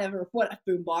 like kind of, or what a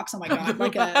boombox, oh my God.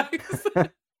 Like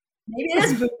maybe it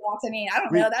is boombox. I mean, I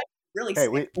don't know. That's really sick.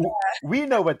 We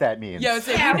know what that means. Yeah,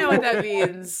 we know what that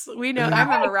means. We know. I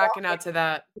remember rocking out to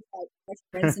that.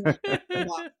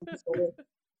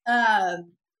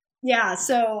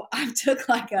 So I took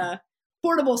like a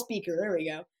portable speaker. There we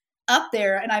go. Up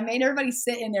there, and I made everybody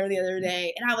sit in there the other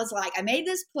day. And I was like, I made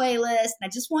this playlist, and I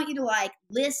just want you to like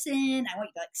listen. I want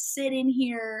you to like sit in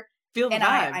here. Feel the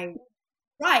vibe.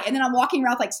 Right. And then I'm walking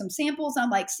around with like some samples.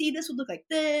 I'm like, see, this would look like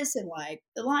this, and like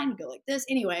the line would go like this.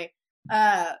 Anyway,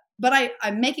 but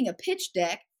I'm making a pitch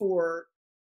deck for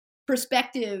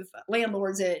prospective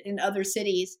landlords in other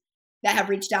cities that have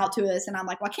reached out to us, and I'm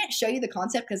like, well, I can't show you the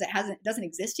concept because doesn't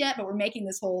exist yet, but we're making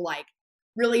this whole like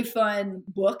really fun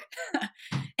book.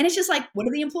 And it's just like, what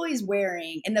are the employees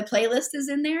wearing? And the playlist is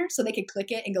in there so they could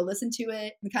click it and go listen to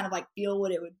it and kind of like feel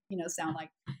what it would, sound like.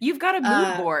 You've got a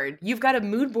mood board. You've got a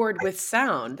mood board with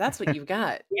sound. That's what you've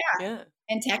got. Yeah.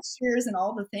 And textures and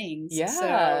all the things. Yeah. So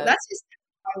that's just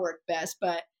how I work best.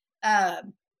 But,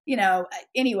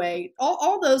 anyway,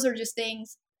 all those are just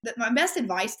things that my best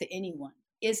advice to anyone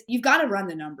is you've got to run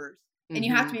the numbers and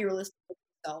you have to be realistic with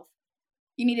yourself.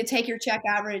 You need to take your check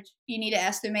average. You need to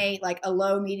estimate like a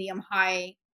low, medium,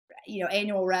 high,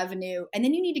 annual revenue. And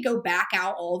then you need to go back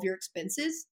out all of your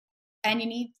expenses. And you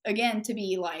need, again, to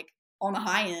be like on the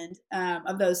high end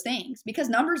of those things because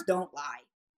numbers don't lie.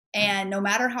 And no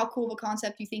matter how cool of a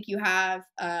concept you think you have,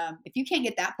 if you can't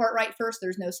get that part right first,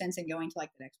 there's no sense in going to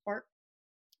like the next part.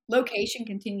 Location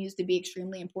continues to be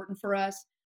extremely important for us.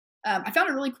 I found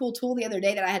a really cool tool the other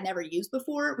day that I had never used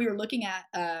before. We were looking at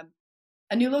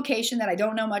a new location that I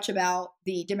don't know much about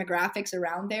the demographics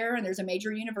around there. And there's a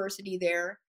major university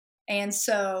there. And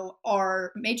so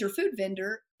our major food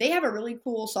vendor, they have a really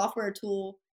cool software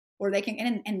tool where they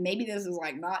can, and maybe this is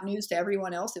like not news to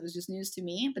everyone else. It was just news to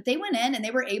me, but they went in and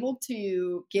they were able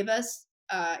to give us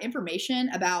information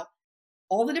about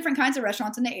all the different kinds of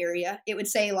restaurants in the area. It would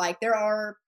say like, there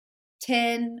are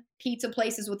 10 pizza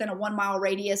places within a 1 mile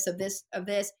radius of this.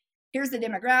 Here's the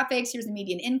demographics. Here's the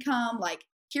median income. Like,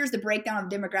 here's the breakdown of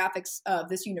demographics of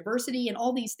this university and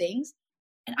all these things.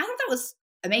 And I thought that was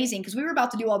amazing because we were about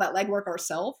to do all that legwork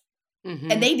ourselves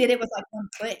and they did it with like one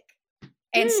click.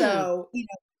 And so,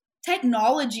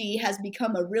 technology has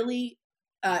become a really,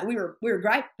 we were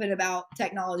griping about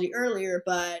technology earlier,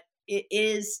 but it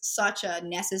is such a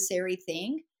necessary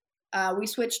thing. We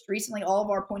switched recently all of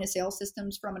our point of sale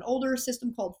systems from an older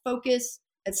system called Focus.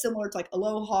 That's similar to like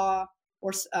Aloha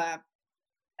or I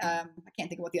can't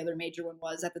think of what the other major one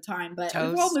was at the time, but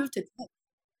we've all moved to Toast.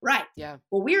 Right. Yeah.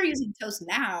 Well, we're using Toast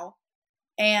now.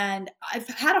 And I've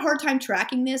had a hard time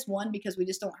tracking this, one, because we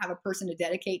just don't have a person to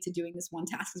dedicate to doing this one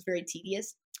task. It's very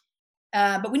tedious.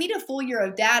 But we need a full year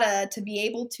of data to be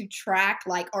able to track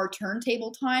like our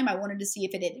turntable time. I wanted to see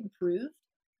if it had improved.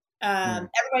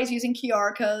 Everybody's using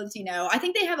QR codes. I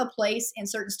think they have a place in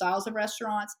certain styles of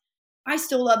restaurants. I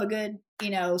still love a good,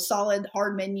 solid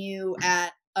hard menu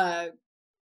at a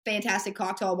fantastic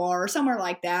cocktail bar or somewhere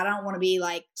like that. I don't want to be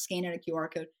like scanning a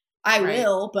QR code. I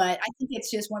will, but I think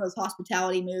it's just one of those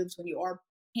hospitality moves when you are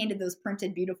handed those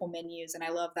printed beautiful menus, and I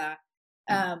love that.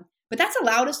 But that's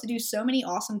allowed us to do so many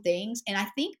awesome things, and I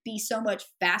think be so much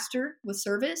faster with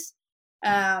service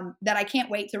that I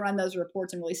can't wait to run those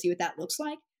reports and really see what that looks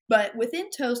like. But within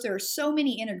Toast, there are so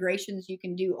many integrations you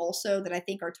can do also that I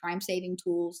think are time-saving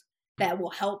tools that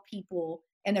will help people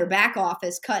in their back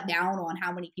office cut down on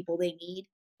how many people they need.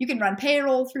 You can run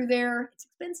payroll through there. It's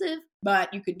expensive,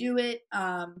 but you could do it.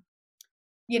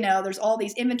 There's all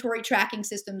these inventory tracking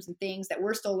systems and things that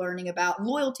we're still learning about,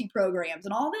 loyalty programs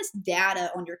and all this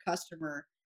data on your customer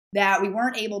that we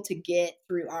weren't able to get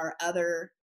through our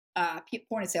other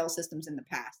point of sale systems in the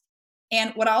past.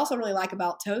 And what I also really like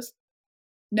about Toast,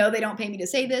 no, they don't pay me to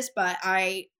say this, but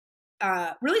I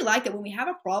really like that when we have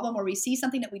a problem or we see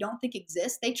something that we don't think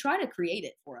exists, they try to create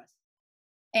it for us.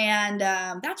 And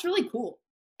that's really cool.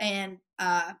 And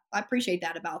I appreciate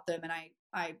that about them.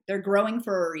 And they're growing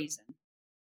for a reason.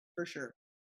 For sure.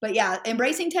 But yeah,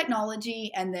 embracing technology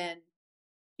and then,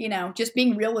 just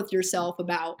being real with yourself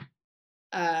about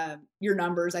your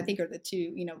numbers, I think are the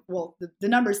two, the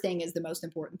numbers thing is the most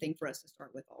important thing for us to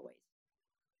start with always.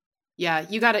 Yeah,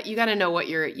 you gotta know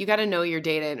you gotta know your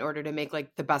data in order to make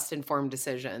like the best informed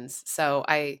decisions. So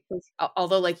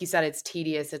although like you said, it's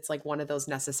tedious, it's like one of those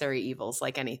necessary evils,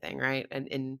 like anything, right?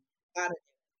 And Got it.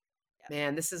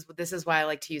 Man, this is why I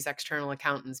like to use external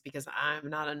accountants because I'm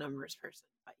not a numbers person.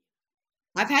 But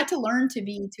I've had to learn to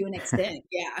be to an extent,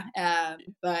 yeah.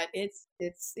 But it's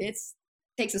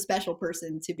takes a special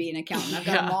person to be an accountant. I've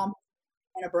got a mom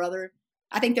and a brother.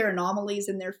 I think they're anomalies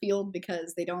in their field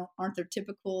because they aren't their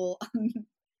typical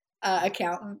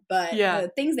accountant. But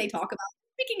the things they talk about,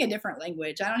 speaking a different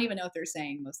language. I don't even know what they're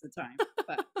saying most of the time.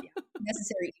 But yeah,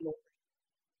 necessary evil.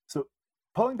 So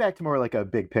pulling back to more like a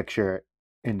big picture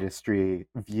industry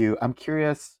view, I'm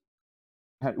curious.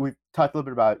 We've talked a little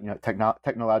bit about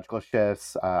technological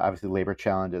shifts, obviously labor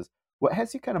challenges. What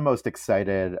has you kind of most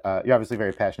excited? You're obviously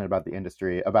very passionate about the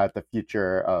industry, about the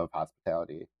future of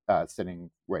hospitality, sitting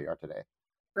where you are today.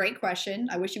 Great question.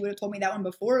 I wish you would have told me that one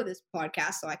before this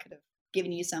podcast, so I could have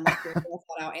given you some like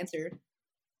thought out answer.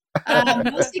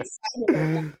 Most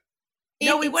excited.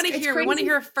 No, we want to hear. We want to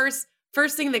hear first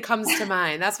thing that comes to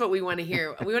mind. That's what we want to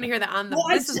hear. We want to hear that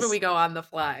this is where we go on the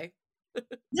fly.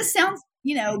 This sounds,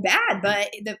 bad, but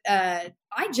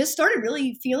I just started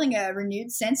really feeling a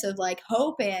renewed sense of like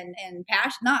hope and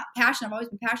passion. Not passion. I've always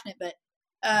been passionate, but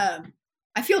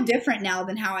I feel different now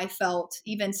than how I felt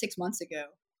even 6 months ago.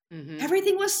 Mm-hmm.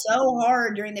 Everything was so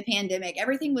hard during the pandemic.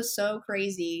 Everything was so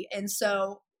crazy, and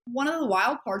so one of the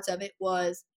wild parts of it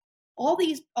was all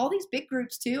these big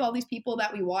groups too. All these people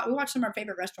that we watched some of our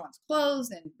favorite restaurants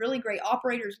close, and really great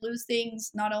operators lose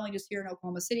things. Not only just here in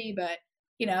Oklahoma City, but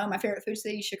my favorite food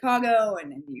city, Chicago,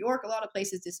 and in New York, a lot of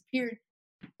places disappeared.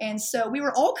 And so we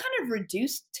were all kind of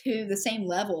reduced to the same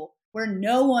level where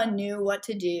no one knew what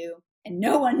to do and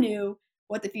no one knew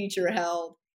what the future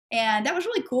held. And that was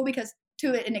really cool because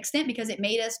to an extent, because it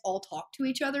made us all talk to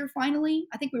each other finally.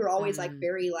 I think we were always like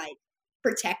very like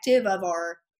protective of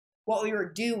what we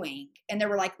were doing. And there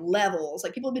were like levels,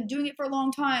 like people had been doing it for a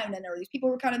long time. And there were these people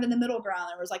who were kind of in the middle ground.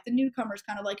 There was like the newcomers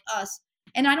kind of like us.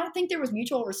 And I don't think there was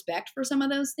mutual respect for some of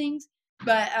those things.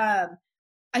 But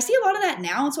I see a lot of that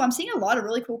now. And so I'm seeing a lot of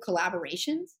really cool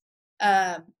collaborations.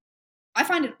 I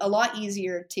find it a lot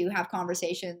easier to have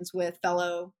conversations with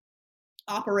fellow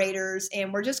operators,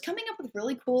 and we're just coming up with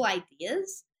really cool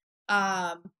ideas.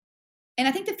 And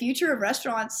I think the future of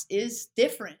restaurants is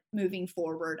different moving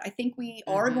forward. I think we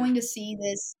are going to see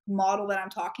this model that I'm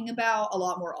talking about a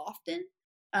lot more often.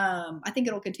 I think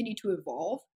it'll continue to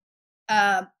evolve.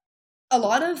 A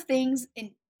lot of things,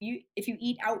 and if you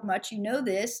eat out much,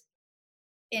 this,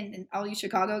 and I'll use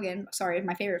Chicago again. Sorry, it's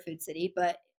my favorite food city,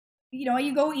 but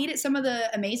you go eat at some of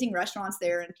the amazing restaurants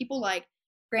there, and people like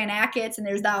Grand Achatz, and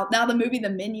there's now the movie The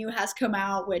Menu has come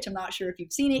out, which I'm not sure if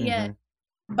you've seen it yet,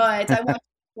 but I watched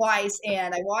it twice,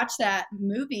 and I watched that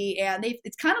movie, and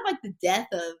it's kind of like the death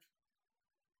of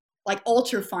like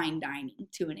ultra fine dining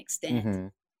to an extent. Mm-hmm.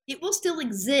 It will still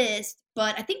exist,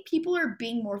 but I think people are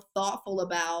being more thoughtful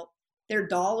about their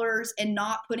dollars and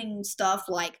not putting stuff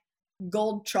like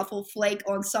gold truffle flake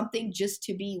on something just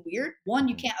to be weird. One,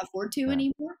 you can't afford to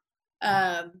anymore.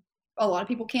 A lot of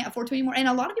people can't afford to anymore, and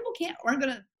a lot of people aren't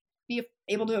going to be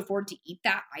able to afford to eat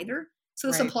that either. So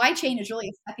the supply chain is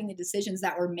really affecting the decisions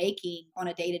that we're making on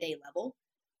a day-to-day level.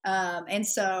 And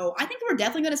so I think we're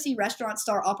definitely going to see restaurants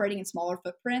start operating in smaller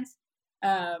footprints.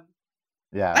 I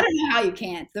don't know how you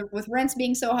can't. With rents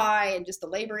being so high and just the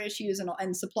labor issues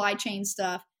and supply chain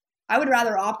stuff, I would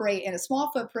rather operate in a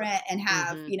small footprint and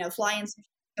have, fly in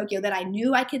Tokyo that I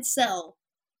knew I could sell,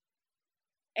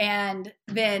 and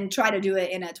then try to do it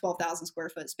in a 12,000 square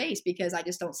foot space, because I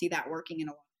just don't see that working in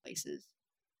a lot of places.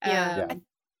 Yeah.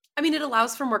 I mean, it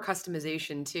allows for more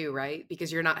customization too, right?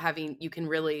 Because you're not having, you can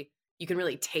really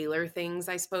tailor things,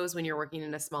 I suppose, when you're working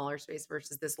in a smaller space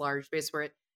versus this large space where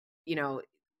a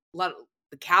lot of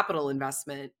the capital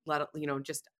investment,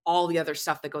 just all the other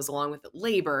stuff that goes along with it,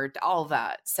 labor, all of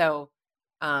that. So,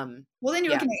 well, then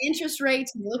you're looking at interest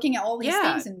rates, and you're looking at all these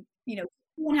things, and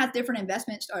everyone has different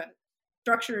investment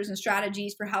structures and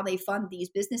strategies for how they fund these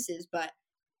businesses. But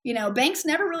banks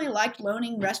never really liked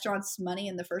loaning restaurants money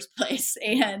in the first place,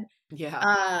 and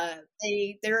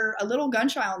they're a little gun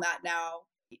shy on that now.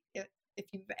 If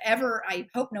you've ever, I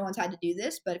hope no one's had to do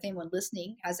this, but if anyone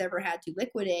listening has ever had to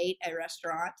liquidate a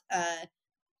restaurant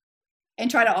and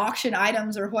try to auction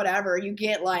items or whatever, you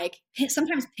get like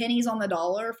sometimes pennies on the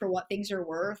dollar for what things are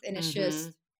worth, and it's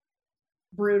just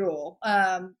brutal.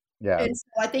 And so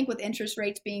I think with interest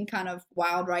rates being kind of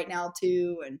wild right now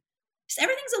too, and just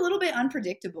everything's a little bit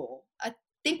unpredictable, I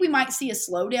think we might see a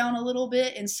slowdown a little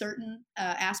bit in certain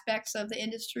aspects of the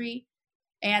industry.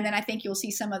 And then I think you'll see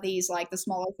some of these, like the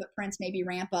smaller footprints, maybe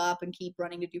ramp up and keep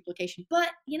running to duplication. But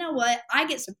you know what? I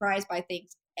get surprised by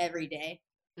things every day.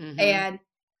 And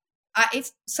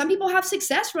some people have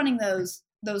success running those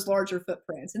larger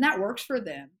footprints, and that works for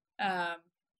them.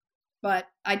 But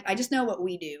I just know what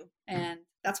we do, and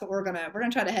that's what we're gonna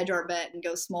try to hedge our bet and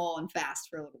go small and fast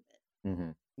for a little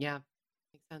bit. Yeah,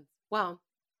 makes sense. Well,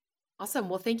 awesome.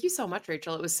 Well, thank you so much,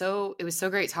 Rachel. It was so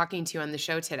great talking to you on the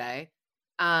show today.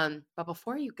 But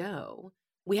before you go,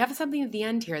 we have something at the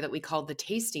end here that we call the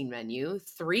tasting menu.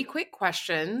 3 quick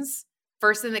questions.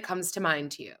 First thing that comes to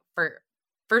mind to you.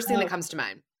 First thing that comes to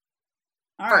mind.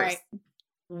 All First, right.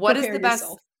 what is the best?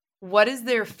 What is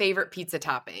their favorite pizza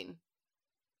topping?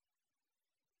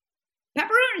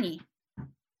 Pepperoni.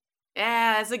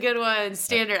 Yeah, that's a good one.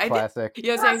 Standard. Classic.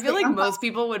 I feel like most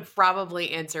people would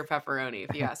probably answer pepperoni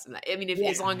if you asked them that. I mean,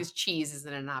 as long as cheese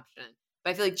isn't an option.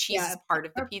 But I feel like cheese is part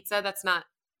of the pizza. That's not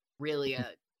really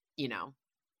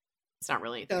it's not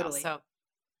really anything else. So,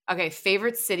 okay,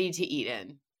 favorite city to eat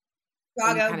in?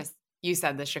 Chicago. You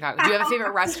said the Chicago. Do you have a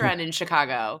favorite restaurant in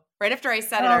Chicago? Right after I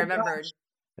said it, I remembered.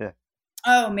 Yeah.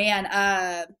 Oh man,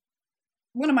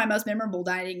 one of my most memorable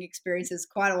dining experiences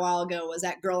quite a while ago was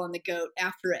at Girl and the Goat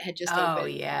after it had just Oh,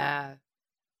 opened. yeah.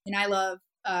 And I love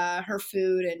her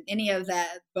food, and any of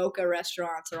that Boca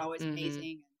restaurants are always Mhm.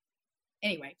 amazing.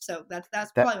 Anyway, so that's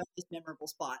That probably my most memorable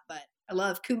spot. But I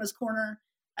love Kuma's Corner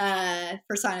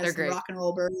for signing They're some great. rock and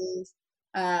roll burgers,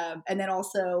 and then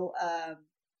also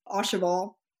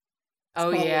Oshaval. It's Oh,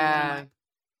 probably one of yeah.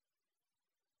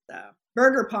 my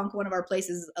Burger Punk. One of our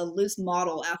places, a loose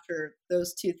model after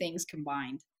those two things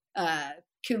combined.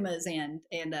 Kuma's and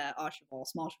Oshaval,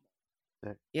 small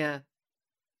Oshaval. Yeah.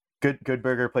 good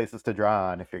burger places to draw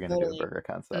on if you're going to do a Totally. burger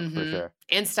concept for sure.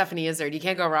 And Stephanie Izzard. You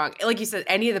can't go wrong. Like you said,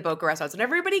 any of the Boca restaurants. When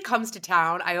everybody comes to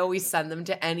town, I always send them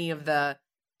to any of the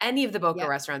Boca Yeah.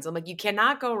 restaurants. I'm like, you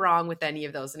cannot go wrong with any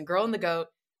of those. And Girl and the Goat,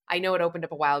 I know it opened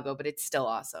up a while ago, but it's still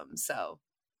awesome. So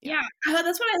Yeah,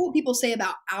 that's what I heard people say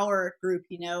about our group,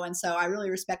 and so I really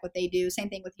respect what they do. Same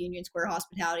thing with Union Square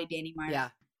Hospitality, Danny Meyer's yeah.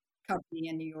 company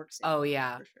in New York City. Oh,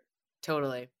 yeah. For sure.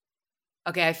 Totally.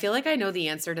 Okay, I feel like I know the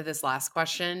answer to this last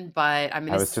question, but I'm I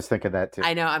gonna. was just thinking that too.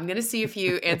 I know. I'm gonna see if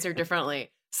you answer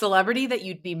differently. Celebrity that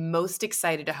you'd be most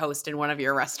excited to host in one of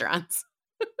your restaurants.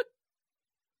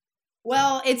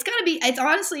 Well, it's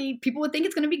honestly, people would think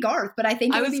it's going to be Garth, but I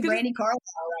think I it would was be gonna- Brandy Carlisle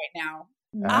right now.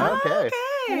 Okay.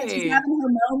 She's Okay. having her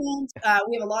moment.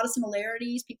 We have a lot of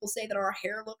similarities. People say that our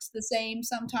hair looks the same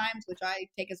sometimes, which I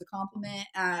take as a compliment.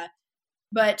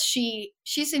 But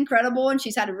she's incredible, and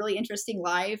she's had a really interesting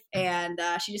life, and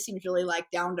she just seems really like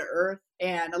down to earth,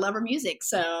 and I love her music.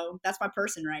 So that's my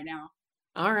person right now.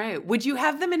 All right. Would you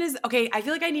have them in his? Okay, I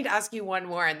feel like I need to ask you one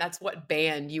more, and that's what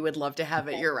band you would love to have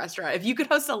at your restaurant. If you could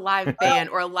host a live band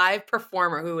or a live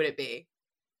performer, who would it be?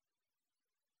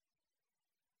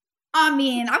 I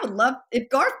mean, I would love if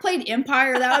Garth played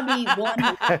Empire. That would be one.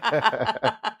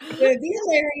 It would be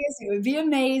hilarious. It would be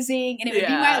amazing, and it would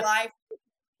be my life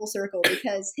full circle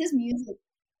because his music,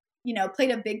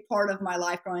 played a big part of my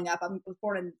life growing up. I was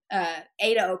born in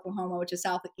Ada, Oklahoma, which is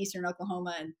southeastern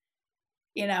Oklahoma, and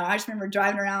I just remember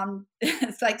driving around.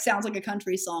 It's like sounds like a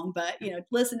country song, but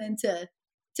listening to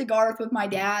Garth with my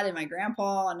dad and my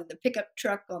grandpa and the pickup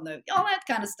truck on all that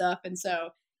kind of stuff, and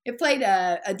so. It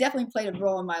definitely played a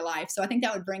role in my life. So I think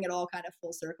that would bring it all kind of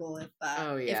full circle if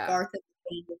Garth and the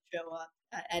band would show up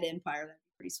at Empire. That'd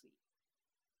be pretty sweet.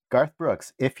 Garth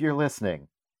Brooks, if you're listening.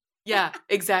 Yeah,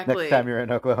 exactly. Next time you're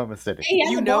in Oklahoma City. Hey,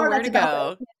 you know where to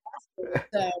go.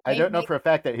 So I don't know for a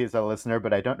fact that he's a listener,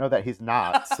 but I don't know that he's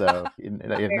not. So you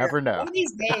never know. One of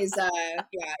these days, it'll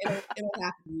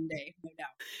happen one day, no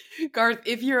doubt. Garth,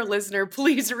 if you're a listener,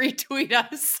 please retweet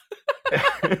us.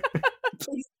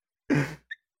 Please.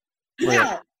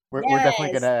 We're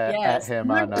definitely gonna add him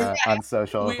on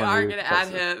social. We are gonna add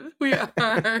him. We are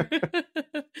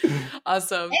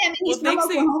awesome. Hey, I mean, he's from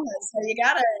Oklahoma, so you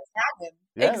gotta add him.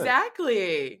 Yeah.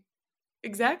 Exactly.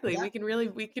 Yeah. We can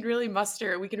really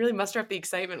muster up the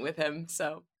excitement with him.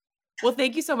 So, well,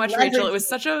 thank you so much, Rachel. It was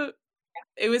such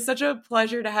a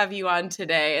pleasure to have you on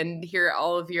today and hear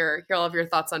all of your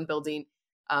thoughts on building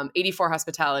 84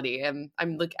 Hospitality. I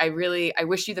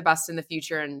wish you the best in the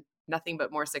future and nothing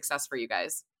but more success for you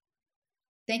guys.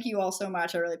 Thank you all so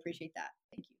much. I really appreciate that.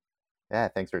 Thank you. Yeah,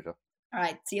 thanks, Rachel. All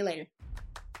right. See you later.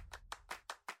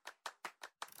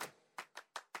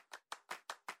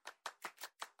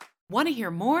 Want to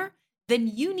hear more? Then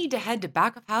you need to head to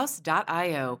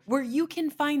backofhouse.io, where you can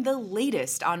find the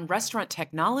latest on restaurant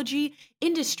technology,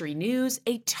 industry news,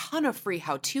 a ton of free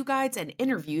how-to guides, and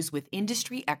interviews with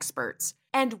industry experts.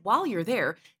 And while you're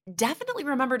there, definitely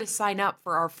remember to sign up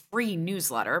for our free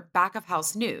newsletter, Back of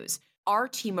House News. Our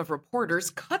team of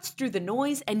reporters cuts through the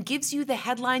noise and gives you the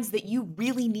headlines that you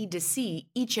really need to see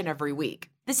each and every week.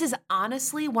 This is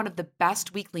honestly one of the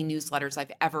best weekly newsletters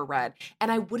I've ever read,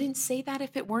 and I wouldn't say that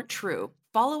if it weren't true.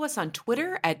 Follow us on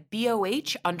Twitter at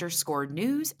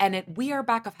BOH_news and at We Are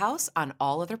Back of House on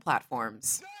all other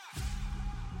platforms.